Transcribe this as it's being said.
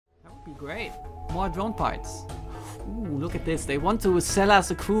be great. More drone parts. Ooh, look at this. They want to sell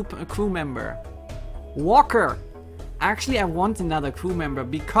us a crew member. Walker! Actually, I want another crew member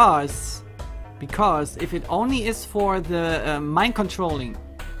because if it only is for the mind controlling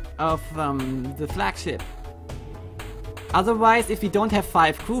of the flagship. Otherwise, if we don't have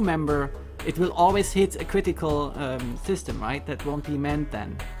 5 crew member, it will always hit a critical system, right? That won't be meant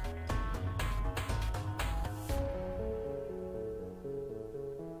then.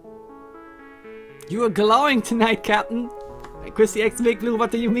 You are glowing tonight, Captain! Chrissy X Big Blue,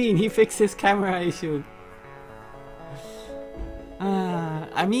 what do you mean? He fixed his camera issue.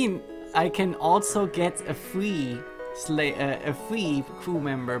 I mean, I can also get a free crew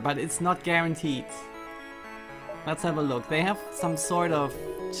member, but it's not guaranteed. Let's have a look. They have some sort of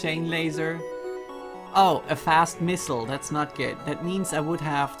chain laser. Oh, a fast missile. That's not good. That means I would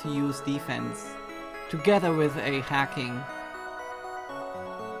have to use defense together with a hacking.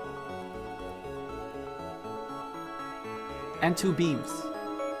 And 2 beams.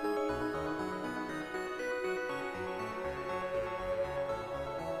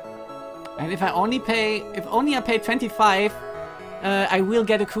 And if I only pay 25, I will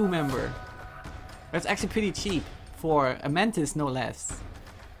get a crew member. That's actually pretty cheap for a Mantis, no less.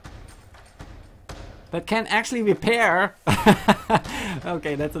 That can actually repair.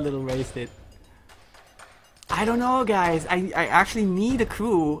 Okay, that's a little wasted. I don't know, guys. I actually need a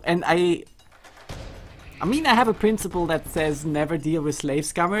crew, and I mean, I have a principle that says never deal with slave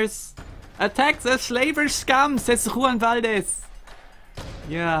scummers. Attack the slaver scum, says Juan Valdez.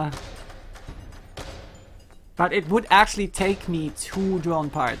 Yeah. But it would actually take me 2 drone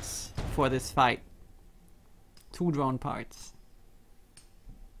parts for this fight. 2 drone parts.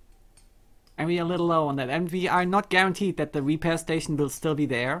 And we are a little low on that. And we are not guaranteed that the repair station will still be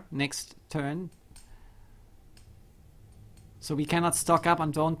there next turn. So we cannot stock up on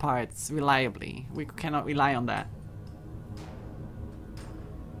drone parts reliably. We cannot rely on that.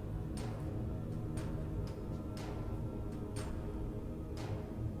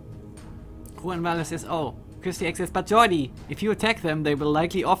 Juan Valdez says, oh, Christy X says, but Jordi, if you attack them, they will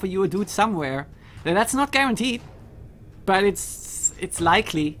likely offer you a dude somewhere. Now, that's not guaranteed, but it's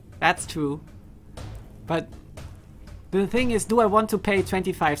likely. That's true. But the thing is, do I want to pay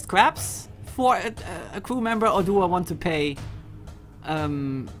 25 scraps for a crew member, or do I want to pay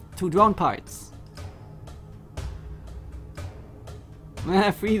 2 drone parts?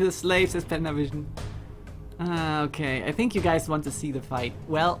 Free the slaves, says Panavision. Okay, I think you guys want to see the fight.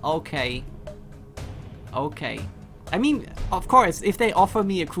 Well, okay. Okay. I mean, of course, if they offer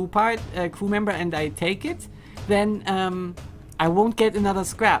me a crew member and I take it, then I won't get another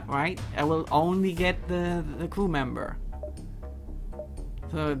scrap, right? I will only get the crew member.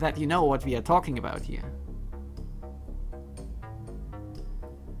 So that you know what we are talking about here.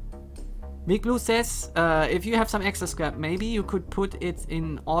 Big Blue says, if you have some extra scrap, maybe you could put it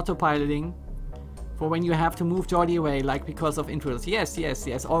in autopiloting for when you have to move Jordi away, like because of intruders. Yes, yes,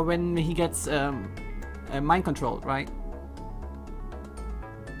 yes. Or when he gets mind controlled, right?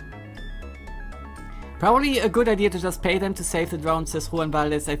 Probably a good idea to just pay them to save the drone, says Juan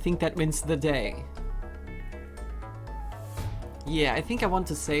Valdez. I think that wins the day. Yeah, I think I want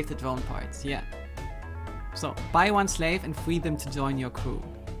to save the drone parts, yeah. So, buy 1 slave and free them to join your crew.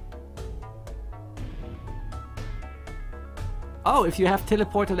 Oh, if you have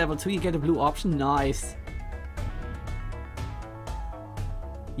teleporter level 2, you get a blue option. Nice.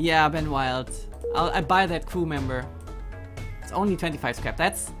 Yeah, Ben Wild. I buy that crew member. It's only 25 scrap.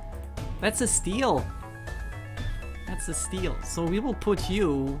 That's a steal. That's a steal. So we will put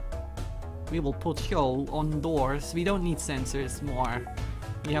you on doors. We don't need sensors more.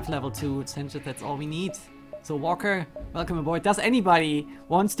 We have level 2 sensors. That's all we need. So Walker, welcome aboard. Does anybody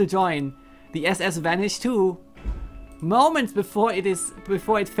wants to join the SS Vanish 2? Moments before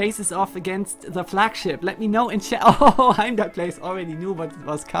it faces off against the flagship. Let me know in chat. Oh, Heimdall Place already knew what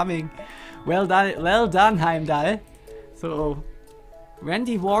was coming. Well done, Heimdall. So,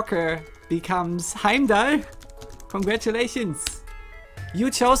 Randy Walker becomes Heimdall. Congratulations.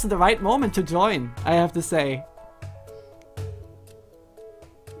 You chose the right moment to join, I have to say.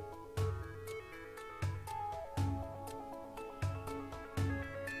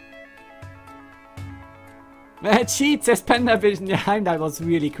 Cheat, says Panda Vision. Yeah, Heimdall was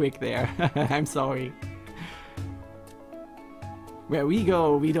really quick there. I'm sorry. Where we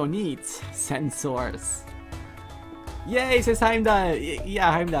go, we don't need sensors. Yay, says Heimdall.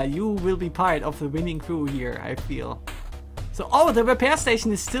 Yeah, Heimdall, you will be part of the winning crew here, I feel. So, oh, the repair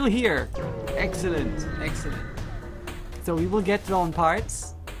station is still here. Excellent, excellent. So we will get drone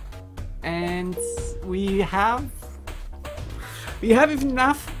parts. And we have We have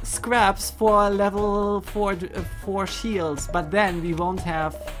enough scraps for level 4 shields, but then we won't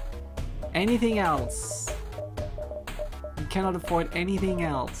have anything else. We cannot afford anything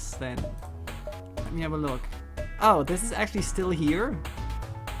else then. Let me have a look. Oh, this is actually still here?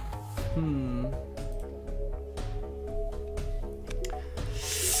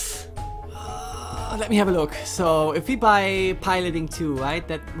 Let me have a look. So if we buy piloting 2, right,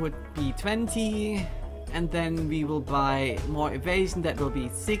 that would be 20. And then we will buy more evasion, that will be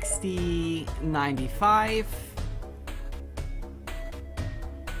 60, 95.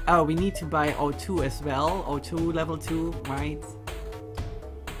 Oh, we need to buy O2 as well. O2 level 2, right?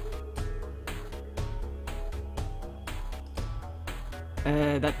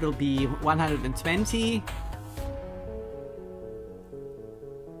 That will be 120.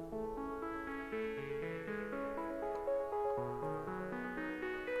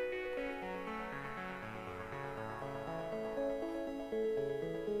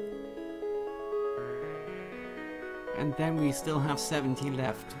 And then we still have 70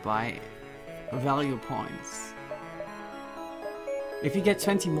 left to buy value points. If we get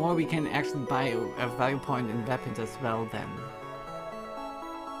 20 more, we can actually buy a value point in weapons as well then.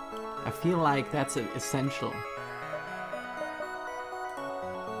 I feel like that's essential.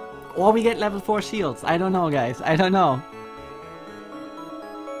 Or we get level 4 shields. I don't know, guys. I don't know.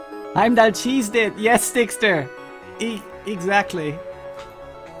 Heimdall cheesed it. Yes, Stickster. Exactly.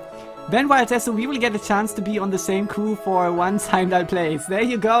 Ben Wild says, so we will get a chance to be on the same crew for once Heimdall plays. There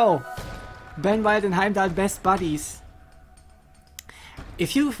you go. Ben Wild and Heimdall, best buddies.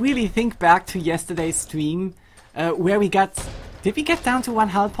 If you really think back to yesterday's stream, where we got... Did we get down to 1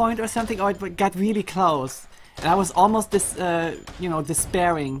 health point or something? Or it got really close. And I was almost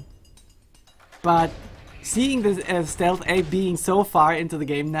despairing. But seeing the Stealth Ape being so far into the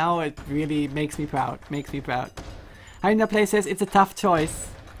game now, it really makes me proud. Makes me proud. Heimdall Play says, it's a tough choice.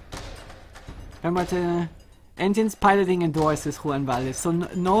 Engines, piloting, and doors is Juan Valles. So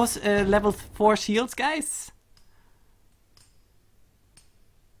no level 4 shields, guys?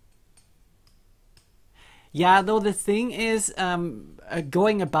 Yeah, though the thing is,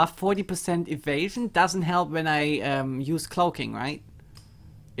 going above 40% evasion doesn't help when I use cloaking, right?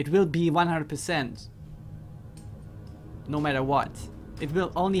 It will be 100%. No matter what. It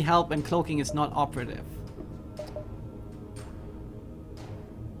will only help when cloaking is not operative.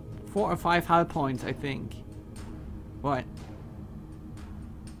 4 or 5 hull points, I think. What?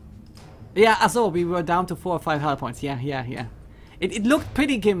 Yeah, so we were down to 4 or 5 hull points. Yeah. It looked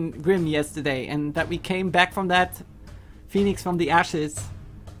pretty grim yesterday, and that we came back from that Phoenix from the ashes.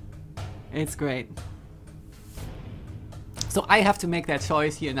 It's great. So I have to make that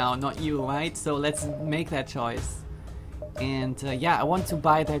choice here now, not you, right? So let's make that choice. And yeah, I want to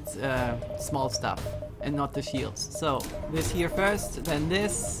buy that small stuff and not the shields. So this here first, then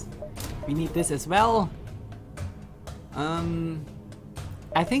this. We need this as well.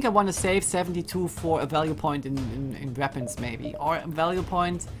 I think I want to save 72 for a value point in weapons maybe. Or a value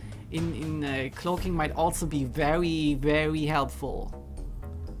point in cloaking might also be very, very helpful.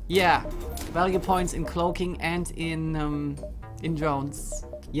 Yeah, value points in cloaking and in drones.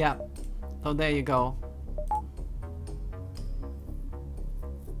 Yeah, so there you go.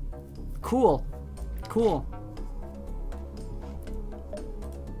 Cool, cool.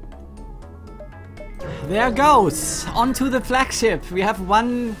 There goes! Onto the flagship! We have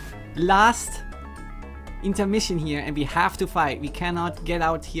one last intermission here and we have to fight. We cannot get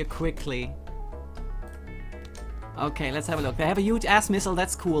out here quickly. Okay, let's have a look. They have a huge ass missile,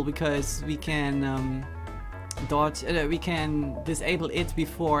 that's cool because we can dodge, we can disable it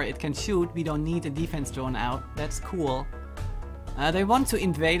before it can shoot. We don't need a defense drone out, that's cool. They want to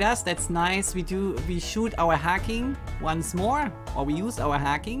invade us, that's nice. We shoot our hacking once more, or we use our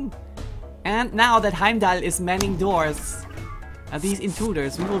hacking. And now that Heimdall is manning doors, these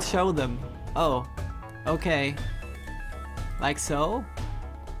intruders, we will show them. Oh, okay. Like so?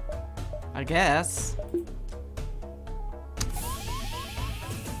 I guess.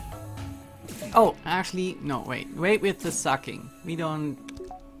 Oh, actually, no, wait with the sucking. We don't...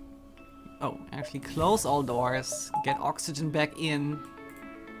 Oh, actually close all doors, get oxygen back in.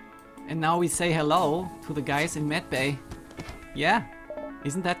 And now we say hello to the guys in medbay. Yeah,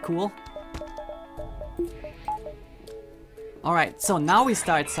 isn't that cool? Alright, so now we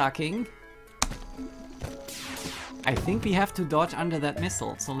start sucking. I think we have to dodge under that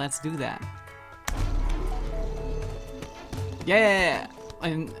missile, so let's do that. Yeah!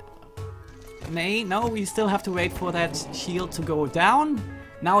 And no, we still have to wait for that shield to go down.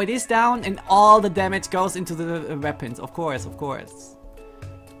 Now it is down and all the damage goes into the weapons, of course, of course.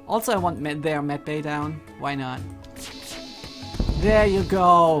 Also I want their medbay down, why not? There you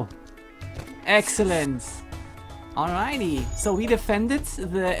go. Excellent. Alrighty. So we defended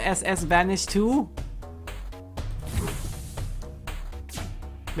the SS Vanish 2.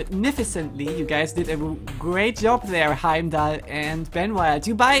 Magnificently. You guys did a great job there, Heimdall and Benwild.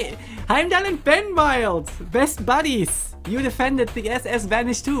 You buy Heimdall and Benwild! Best buddies! You defended the SS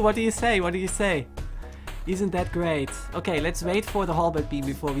Vanish 2. What do you say? What do you say? Isn't that great? Okay, let's wait for the halberd beam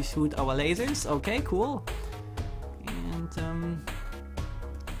before we shoot our lasers. Okay, cool. And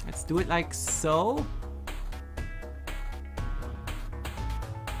let's do it like so.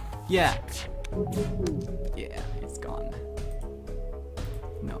 Yeah. Yeah, it's gone.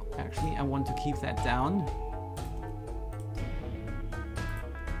 No, actually, I want to keep that down.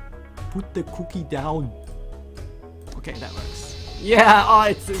 Put the cookie down. Okay, that works. Yeah, oh,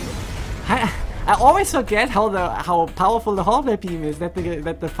 it's... I always forget how powerful the halberd beam is. That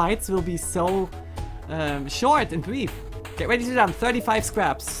the fights will be so short and brief. Get ready to jump. 35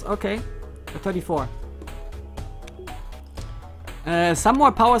 scraps. Okay, 34. Some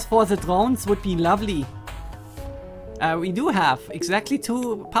more powers for the drones would be lovely. We do have exactly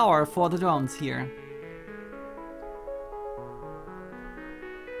 2 power for the drones here.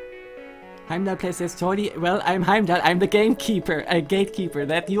 Heimdall plays as Jordi. Well, I'm Heimdall. I'm the gatekeeper.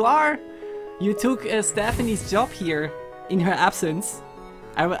 That you are. You took Stephanie's job here in her absence.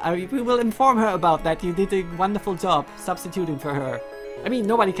 We will inform her about that. You did a wonderful job substituting for her. I mean,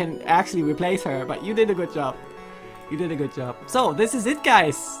 nobody can actually replace her, but you did a good job. You did a good job. So, this is it,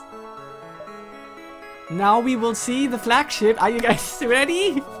 guys. Now we will see the flagship. Are you guys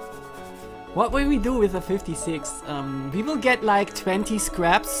ready? What will we do with the 56? We will get like 20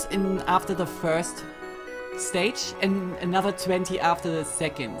 scraps after the first stage and another 20 after the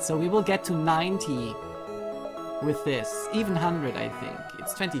second. So we will get to 90 with this. Even 100, I think.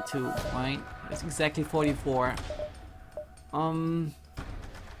 It's 22, right? It's exactly 44.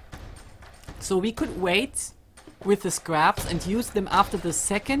 So we could wait with the scraps and use them after the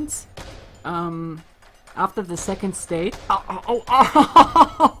second stage. Oh!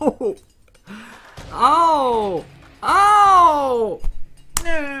 Oh! Oh!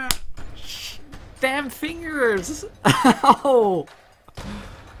 Damn fingers! Oh!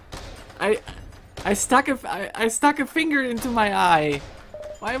 I stuck a finger into my eye.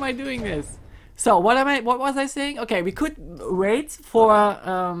 Why am I doing this? So what was I saying? Okay, we could wait for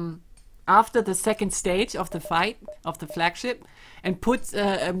after the second stage of the fight of the flagship and put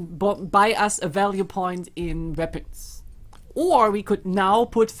buy us a value point in weapons. Or we could now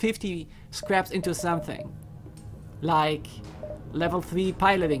put 50 scraps into something like level 3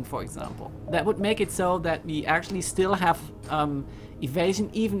 piloting, for example. That would make it so that we actually still have evasion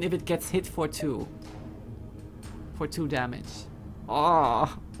even if it gets hit for 2 damage.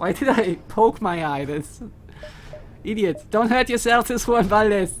 Oh, why did I poke my eye? This idiot. Don't hurt yourself, this one,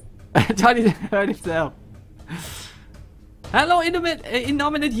 Valdez. Johnny didn't hurt himself. Hello,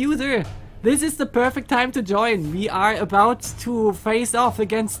 innominate user. This is the perfect time to join. We are about to face off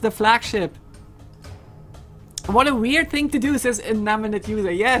against the flagship. What a weird thing to do, says innominate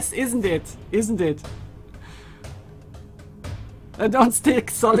user. Yes, isn't it? Isn't it? Don't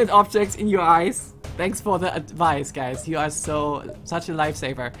stick solid objects in your eyes. Thanks for the advice, guys. You are such a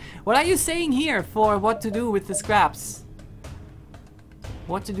lifesaver. What are you saying here for what to do with the scraps?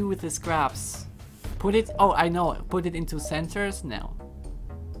 What to do with the scraps? Put it... Oh, I know. Put it into centers? No.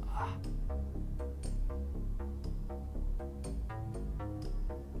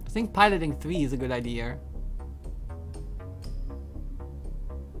 I think piloting 3 is a good idea.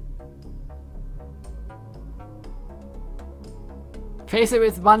 Face it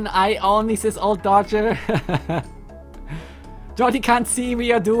with one eye only, says old Dodger. Jordy can't see,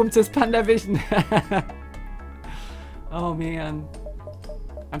 we are doomed, says Panda Vision. Oh man.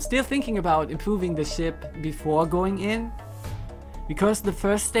 I'm still thinking about improving the ship before going in. Because the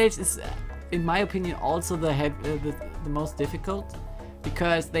first stage is, in my opinion, also the most difficult.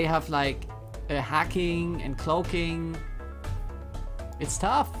 Because they have like hacking and cloaking. It's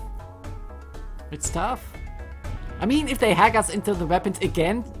tough. It's tough. I mean, if they hack us into the weapons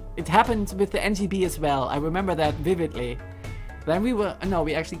again, it happened with the NGB as well. I remember that vividly. Then we were... No,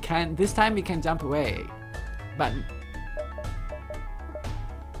 we actually can... This time we can jump away. But...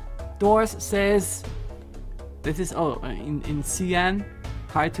 Doors says... This is... Oh, in cyan.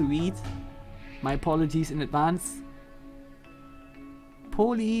 Hard to read. My apologies in advance.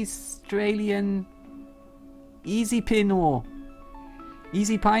 Australian... Easy Pino.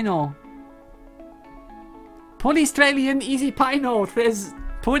 Easy Pino. Australian Easy Pino says,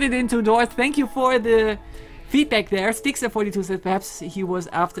 put it into doors. Thank you for the feedback there. Stixer42 says perhaps he was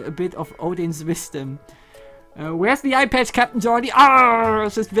after a bit of Odin's wisdom. Where's the eye patch, Captain Jordy? Ah,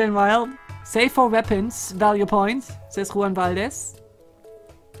 it's just been wild. Save for weapons, value point, says Juan Valdez.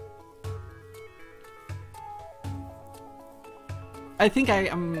 I think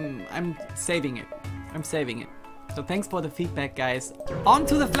I'm saving it. I'm saving it. So thanks for the feedback, guys. On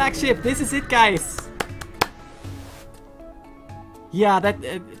to the flagship. This is it, guys. Yeah, that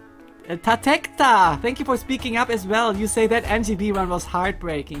Tatekta. Thank you for speaking up as well. You say that NGB run was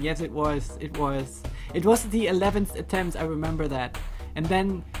heartbreaking. Yes, it was. It was. It was the 11th attempt. I remember that. And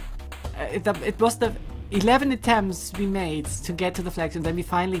then it was the 11 attempts we made to get to the flagship. Then we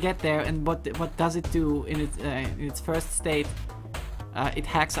finally get there. And what does it do in its first state? It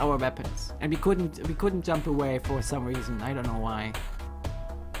hacks our weapons, and we couldn't jump away for some reason. I don't know why.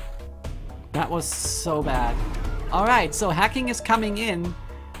 That was so bad. All right, so hacking is coming in.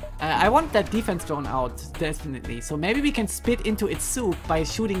 I want that defense drone out, definitely. So maybe we can spit into its soup by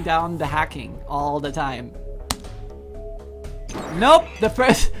shooting down the hacking all the time. Nope, the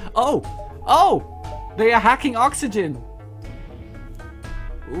first. Oh, they are hacking oxygen.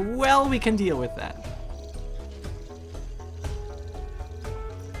 Well, we can deal with that.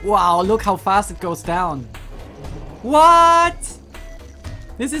 Wow, look how fast it goes down. What?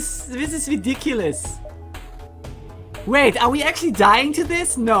 This is ridiculous. Wait, are we actually dying to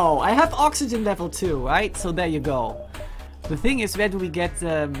this? No, I have oxygen level 2, right? So there you go. The thing is, where do we get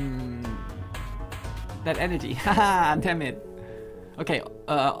that energy? Haha, damn it. Okay,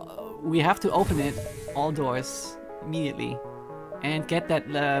 we have to open it, all doors, immediately. And get that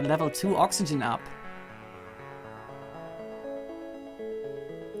level 2 oxygen up.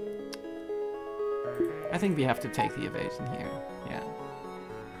 I think we have to take the evasion here. Yeah.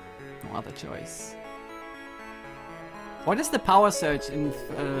 No other choice. What is the power surge in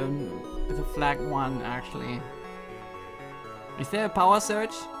the flag 1 actually? Is there a power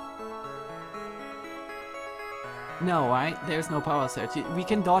surge? No, right? There's no power surge. We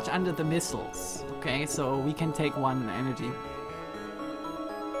can dodge under the missiles. Okay, so we can take 1 energy.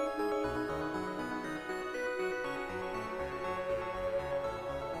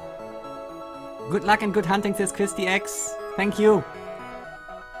 Good luck and good hunting, says Christy X. Thank you.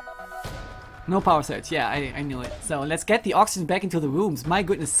 No power surge. Yeah, I knew it. So let's get the oxygen back into the rooms. My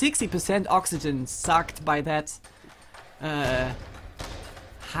goodness, 60% oxygen sucked by that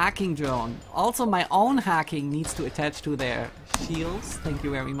hacking drone. Also, my own hacking needs to attach to their shields. Thank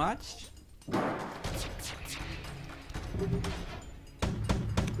you very much.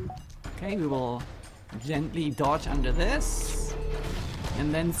 Okay, we will gently dodge under this.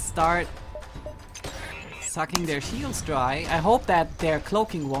 And then start sucking their shields dry. I hope that their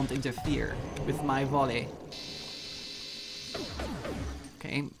cloaking won't interfere with my volley.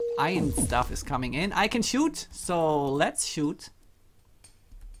 Okay, iron stuff is coming in. I can shoot, so let's shoot.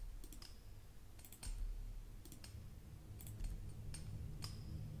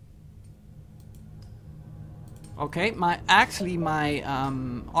 Okay, my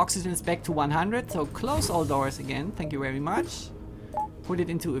oxygen is back to 100, so close all doors again. Thank you very much. Put it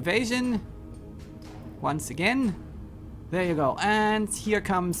into evasion. Once again. There you go. And here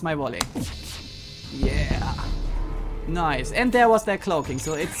comes my volley. Yeah. Nice. And there was their cloaking,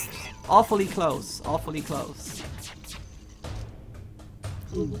 so it's awfully close. Awfully close.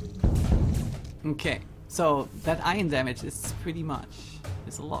 Okay. So that iron damage is pretty much.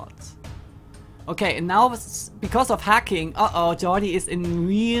 Is a lot. Okay, and now because of hacking, Jordy is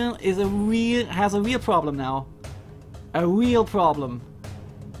has a real problem now. A real problem.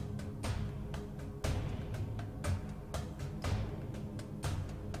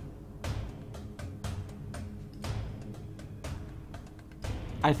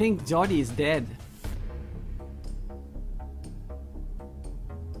 I think Jordy is dead.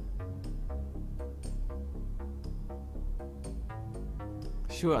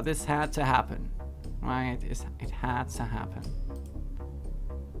 Sure, this had to happen. Right, it had to happen.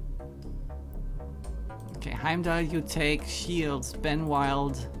 Okay, Heimdall, you take shields. Ben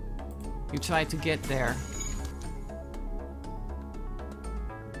Wild, you try to get there.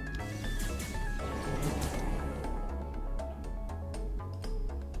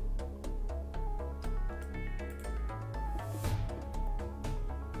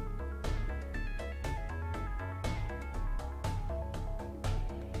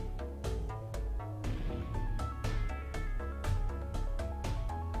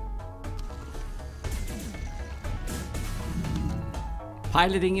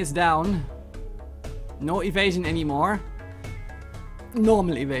 Piloting is down. No evasion anymore.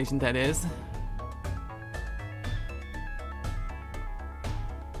 Normal evasion, that is.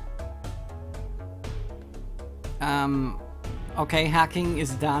 Okay, hacking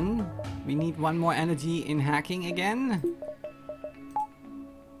is done. We need one more energy in hacking again.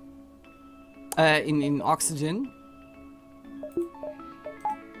 In oxygen.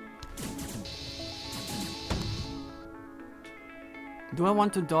 Do I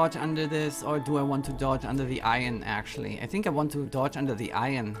want to dodge under this, or do I want to dodge under the iron, actually? I think I want to dodge under the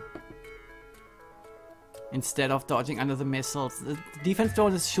iron instead of dodging under the missiles. The defense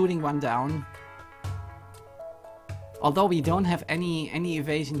drone is shooting one down. Although we don't have any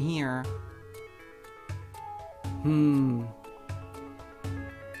evasion here.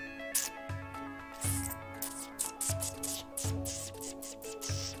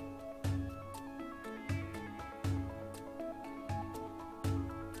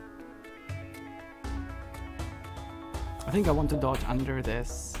 I think I want to dodge under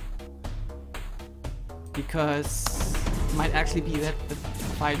this. Because it might actually be that the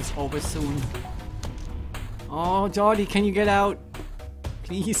fight is over soon. Oh, Jordy, can you get out?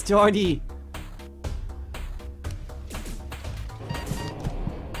 Please, Jordy.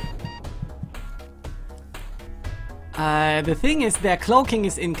 The thing is, their cloaking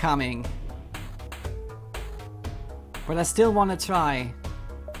is incoming. But I still want to try.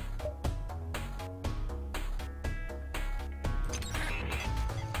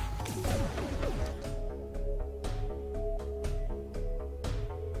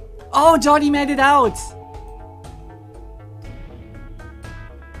 Oh, Jordy made it out!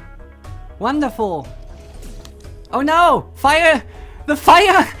 Wonderful! Oh no! Fire! The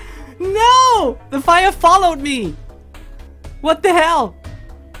fire! No! The fire followed me! What the hell?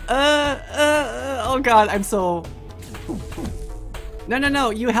 Oh god, I'm so... No,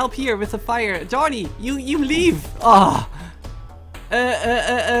 you help here with the fire. Jordy, you leave! Oh!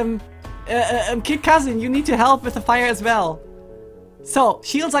 Kid Cousin, you need to help with the fire as well. So,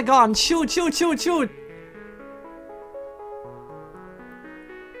 shields are gone. Shoot!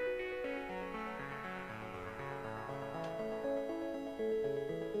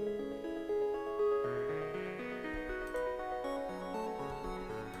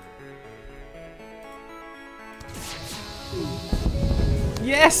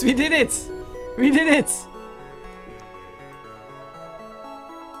 Yes, we did it! We did it!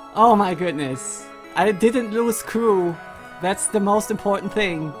 Oh my goodness. I didn't lose crew. That's the most important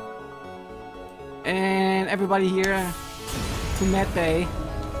thing. And everybody here to medbay.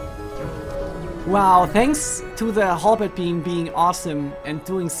 Wow, thanks to the Halberd beam being awesome and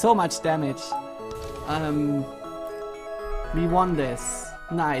doing so much damage. We won this.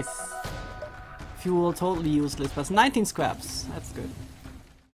 Nice. Fuel totally useless, but 19 scraps. That's good.